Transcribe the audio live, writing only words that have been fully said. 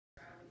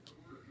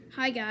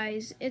Hi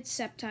guys, it's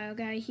Septile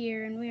Guy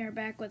here, and we are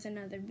back with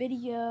another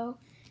video.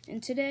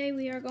 And today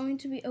we are going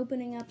to be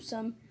opening up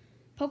some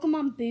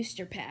Pokemon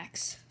booster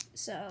packs.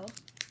 So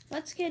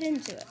let's get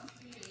into it.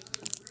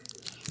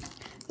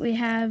 We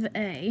have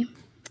a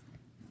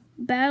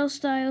Battle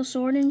Style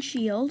Sword and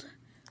Shield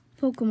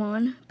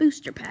Pokemon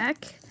booster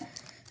pack.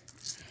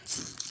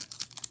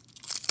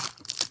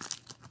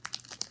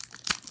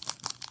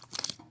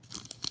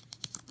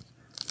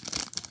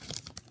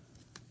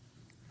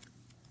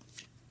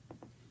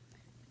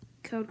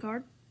 Code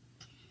card.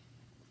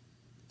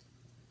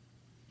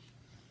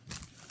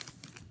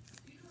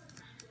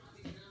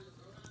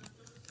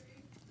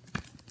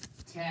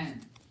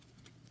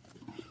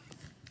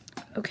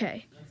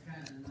 Okay.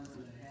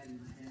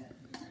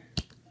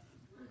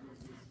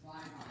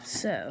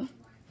 So,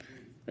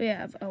 we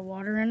have a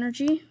Water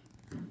Energy,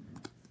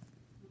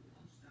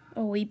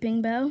 a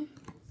Weeping Bell,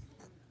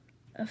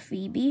 a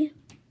Phoebe,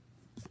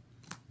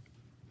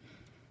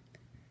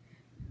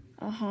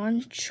 a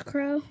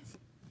Honchkrow,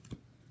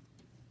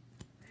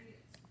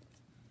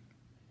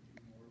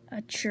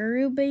 a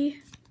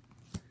Cherubi,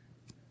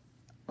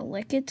 a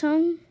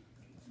Lickitung,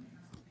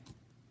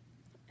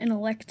 an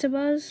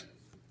Electabuzz,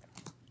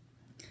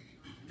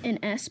 an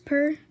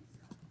Esper,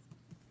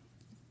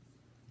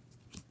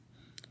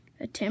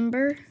 a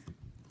Timber,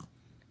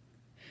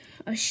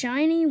 a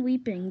shiny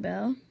Weeping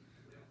Bell,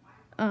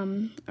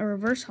 a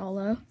Reverse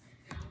Holo,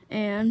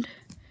 and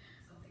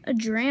a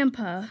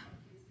Drampa.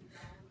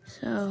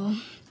 So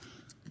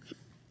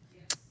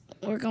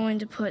we're going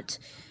to put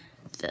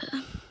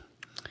the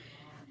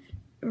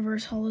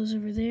Reverse Holos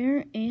over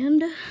there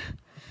and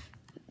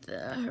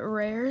the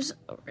rares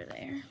over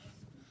there.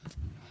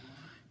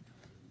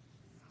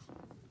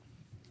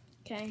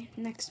 Okay,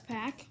 next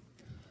pack.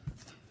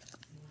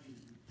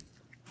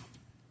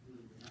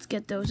 Let's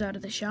get those out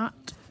of the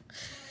shot.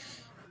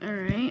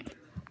 Alright.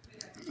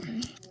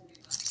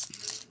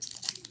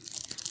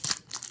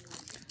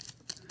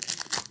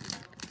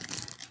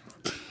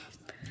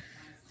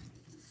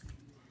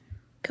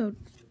 Code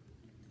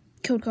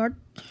card.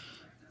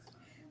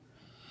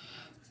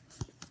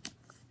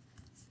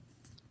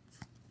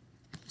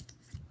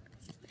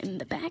 In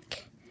the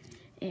back.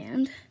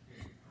 And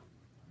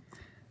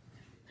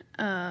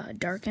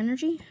Dark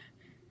Energy,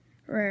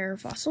 Rare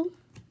Fossil,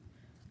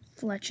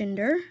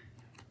 Fletchinder,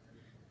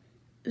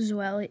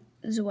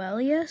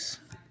 Zuelius,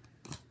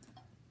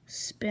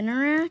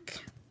 Spinarak,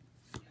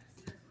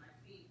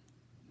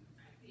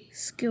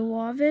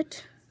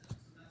 Skilwavit,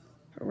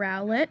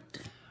 Rowlet,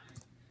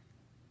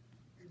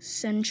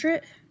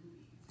 Sentret,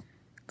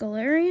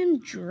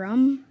 Galarian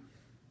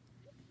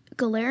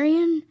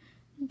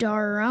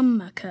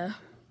Darumaka.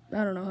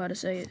 I don't know how to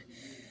say it.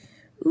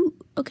 Ooh,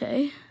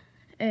 okay.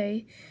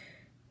 A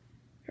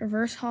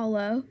Reverse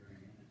Holo,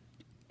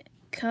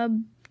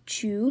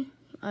 Cubchoo.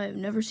 I've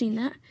never seen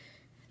that.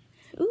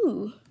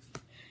 Ooh.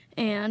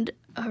 And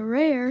a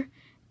rare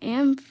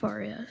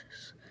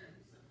Ampharos.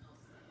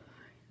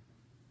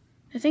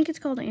 I think it's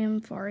called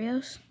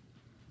Ampharos.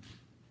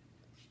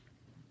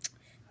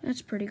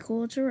 That's pretty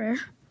cool. It's a rare.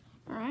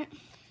 Alright.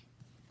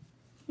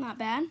 Not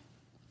bad.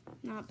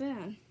 Not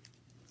bad.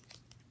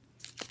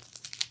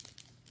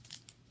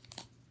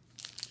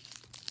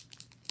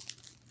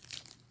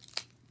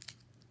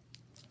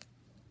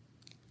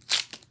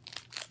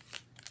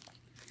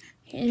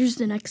 Here's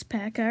the next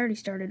pack. I already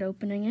started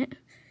opening it.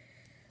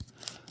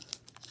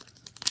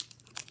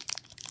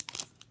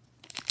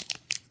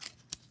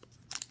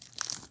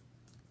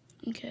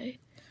 Okay,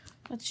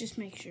 let's just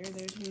make sure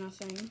there's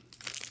nothing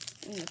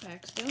in the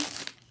pack still.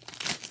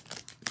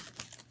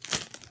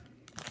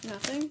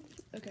 Nothing?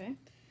 Okay.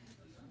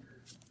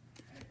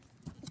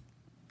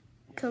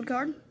 Code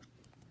card?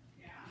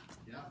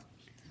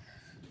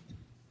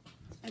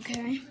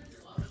 Okay.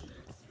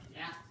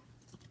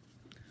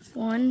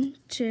 1,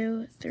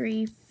 2,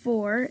 3,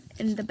 4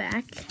 in the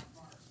back,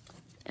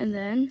 and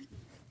then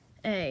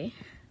a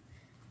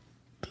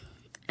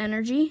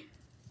energy,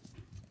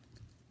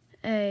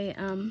 a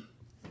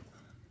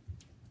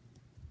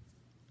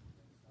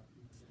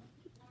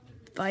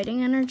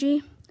fighting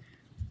energy,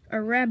 a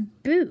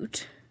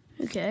Raboot,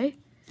 okay,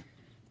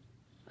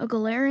 a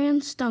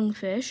Galarian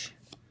Stunfish,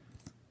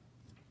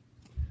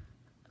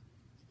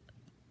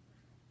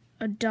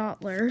 a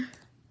Dottler,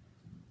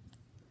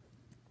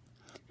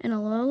 and a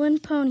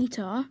Lowland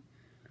Ponyta,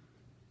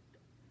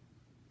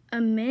 a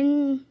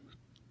Minchin,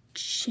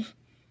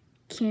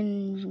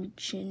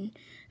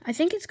 I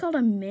think it's called a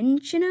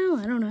Minchino,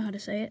 I don't know how to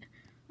say it,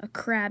 a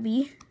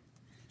Krabby,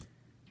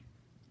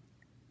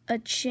 a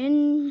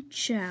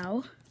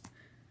Chinchou,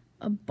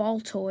 a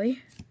Baltoy,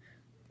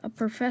 a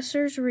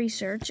Professor's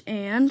Research,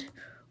 and,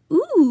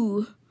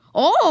 ooh,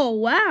 oh,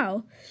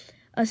 wow,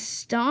 a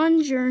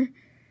Stonjourner,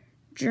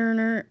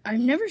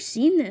 I've never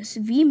seen this,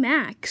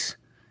 VMAX.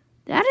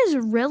 That is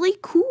really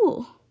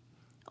cool.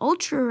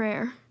 Ultra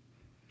rare.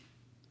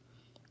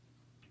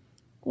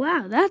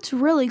 Wow, that's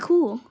really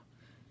cool.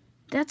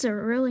 That's a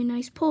really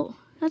nice pull.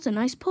 That's a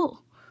nice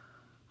pull.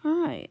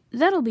 Alright,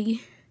 that'll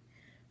be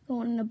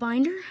going in a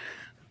binder.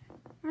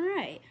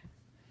 Alright,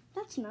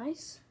 that's that's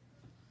nice.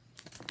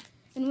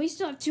 And we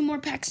still have 2 more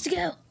packs to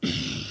go.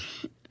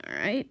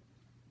 Alright.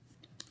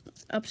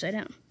 Upside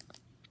down.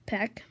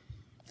 Pack.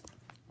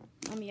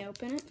 Let me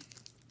open it.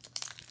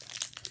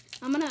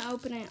 I'm going to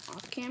open it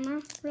off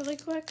camera really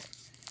quick.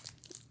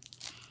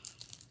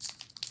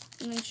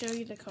 And then show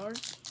you the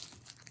cards.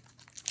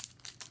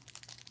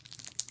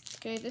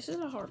 Okay, this is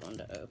a hard one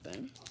to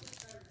open.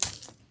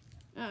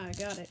 Ah, I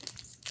got it.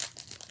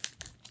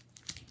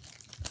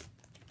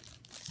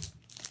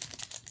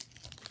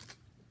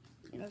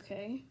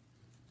 Okay.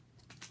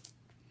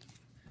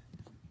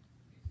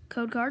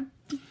 Code card.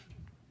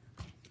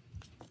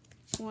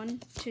 1,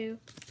 2,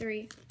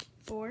 3,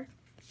 4.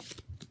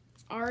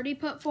 Already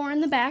put 4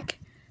 in the back,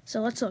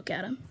 so let's look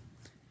at them.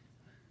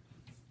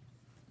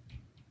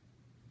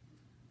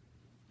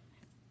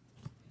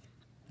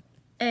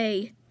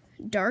 A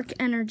Dark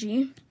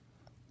Energy,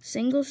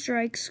 Single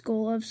Strike,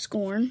 Scroll of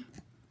Scorn,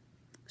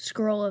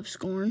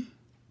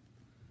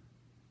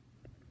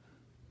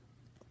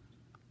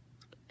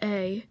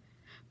 a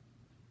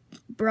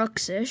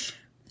Bruxish,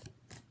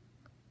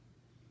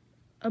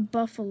 a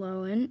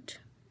Buffalant,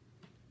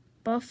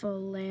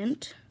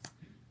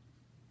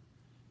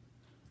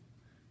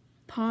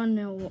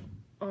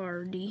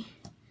 Pawniardi,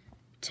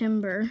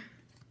 Timber,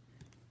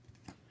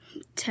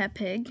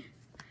 Tepig,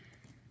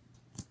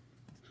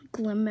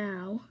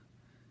 Glamau,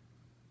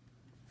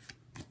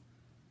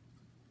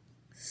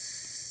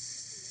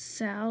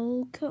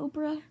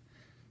 Silcobra,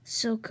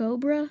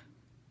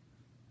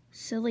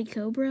 Silly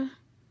Cobra,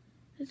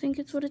 I think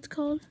it's what it's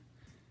called,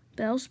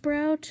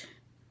 Bellsprout,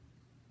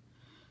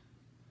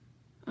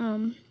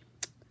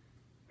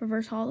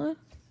 Reverse Hollow,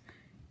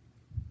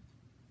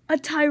 a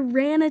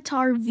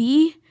Tyranitar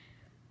V.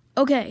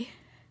 Okay,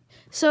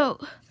 so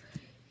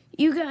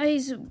you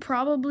guys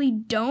probably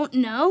don't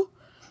know,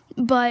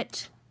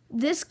 but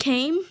this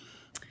came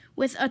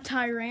with a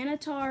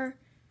Tyranitar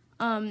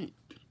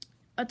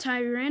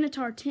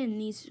tin,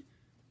 these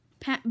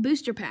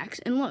booster packs.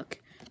 And look,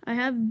 I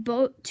have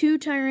 2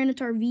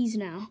 Tyranitar Vs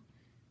now.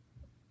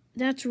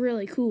 That's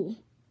really cool.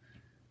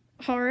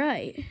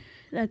 Alright,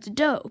 that's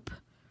dope.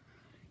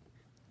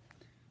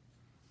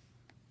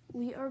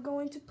 We are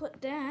going to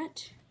put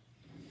that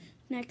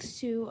next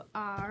to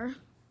our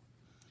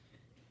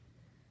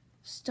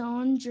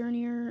Stone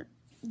Journeyer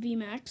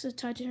VMAX, a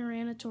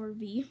Tyranitar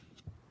V.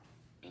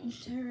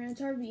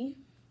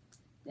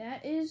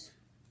 That is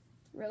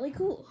really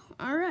cool.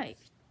 Alright.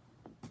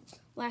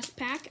 Last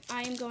pack,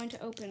 I am going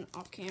to open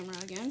off camera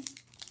again.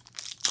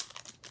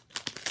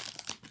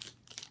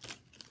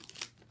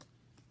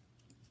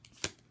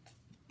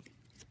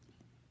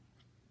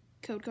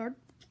 Code card.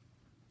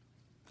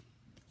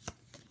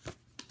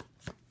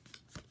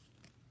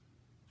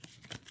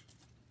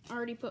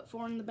 Already put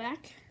 4 in the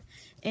back.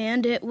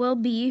 And it will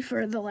be,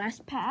 for the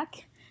last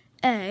pack,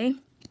 a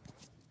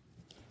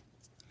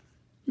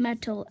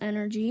Metal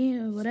Energy,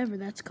 or whatever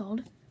that's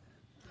called.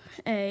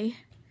 A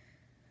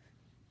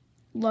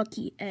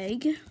Lucky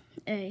Egg.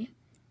 A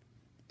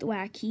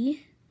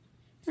Thwackey.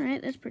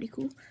 Alright, that's pretty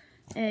cool.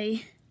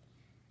 A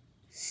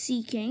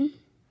Seeking.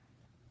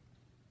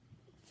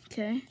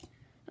 Okay.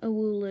 A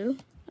Wooloo.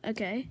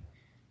 Okay.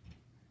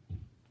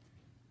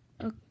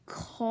 A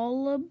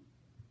Colobopus.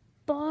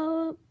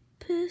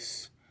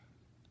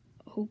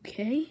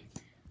 Okay.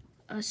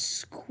 A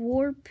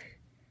Scorupy.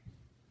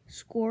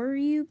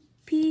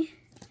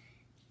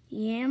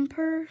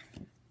 Yamper.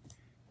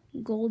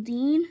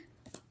 Goldeen.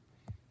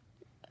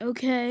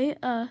 Okay.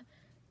 A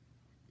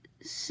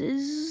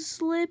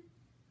Sizzlipede.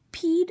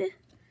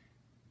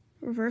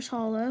 Reverse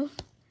Hollow.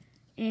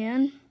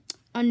 And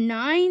a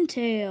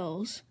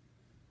Ninetales.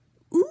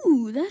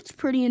 Ooh, that's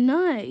pretty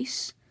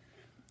nice.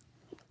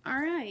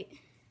 Alright.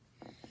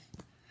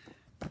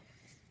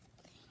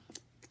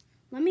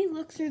 Let me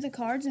look through the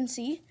cards and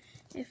see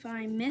if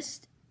I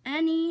missed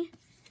any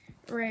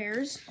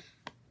rares.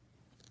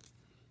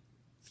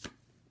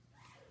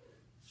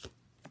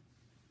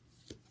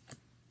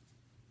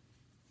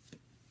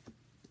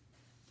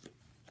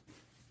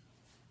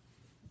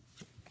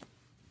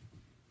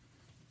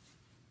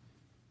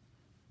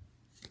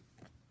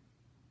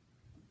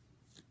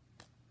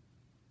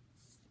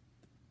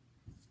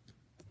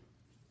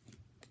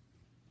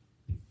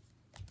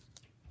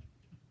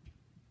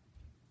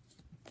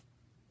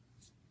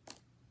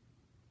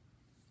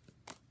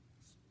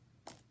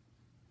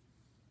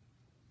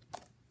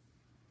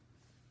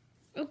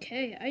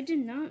 Okay, I did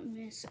not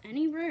miss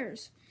any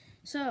rares.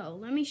 So,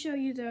 let me show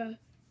you the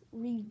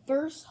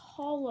reverse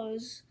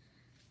hollows,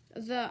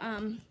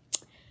 the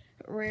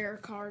rare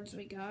cards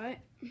we got.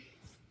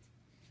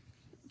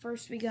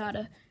 First we got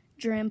a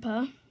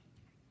Drampa.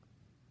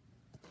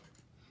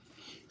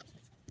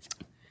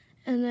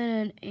 And then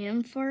an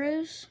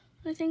Ampharos,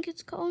 I think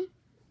it's called.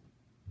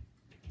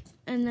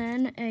 And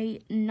then a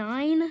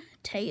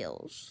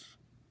Ninetales.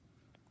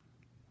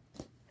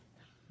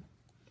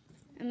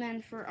 And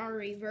then for our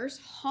reverse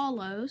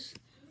hollows,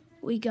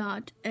 we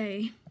got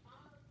a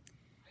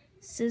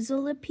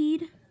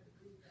Sizzlipede,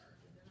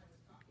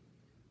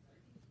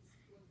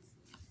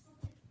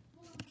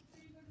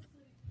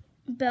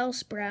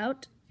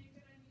 Bellsprout,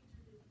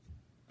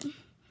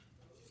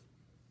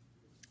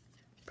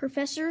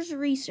 Professor's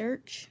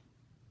Research,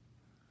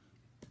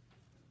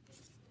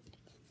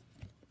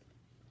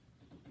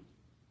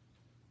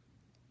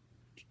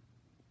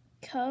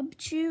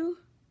 Cubchoo,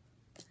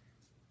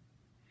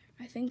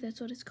 I think that's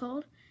what it's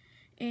called,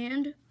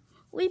 and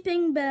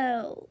Weeping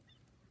Bell.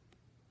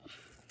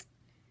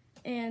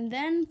 And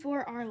then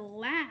for our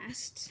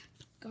last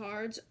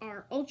cards,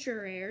 our ultra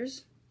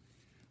rares,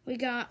 we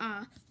got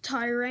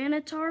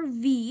Tyranitar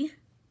V.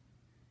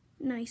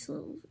 Nice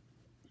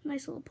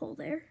little pull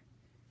there.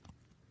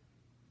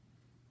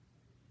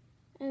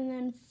 And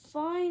then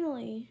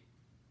finally,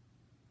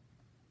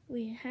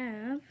 we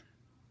have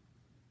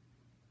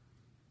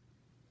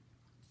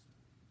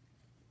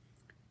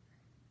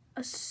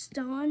a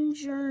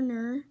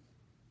Stonjourner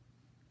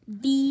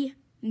V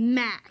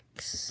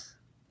Max.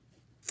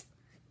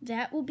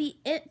 That will be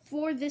it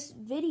for this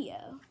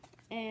video,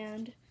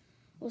 and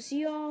we'll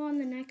see you all on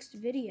the next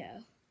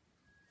video.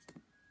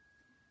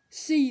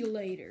 See you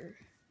later.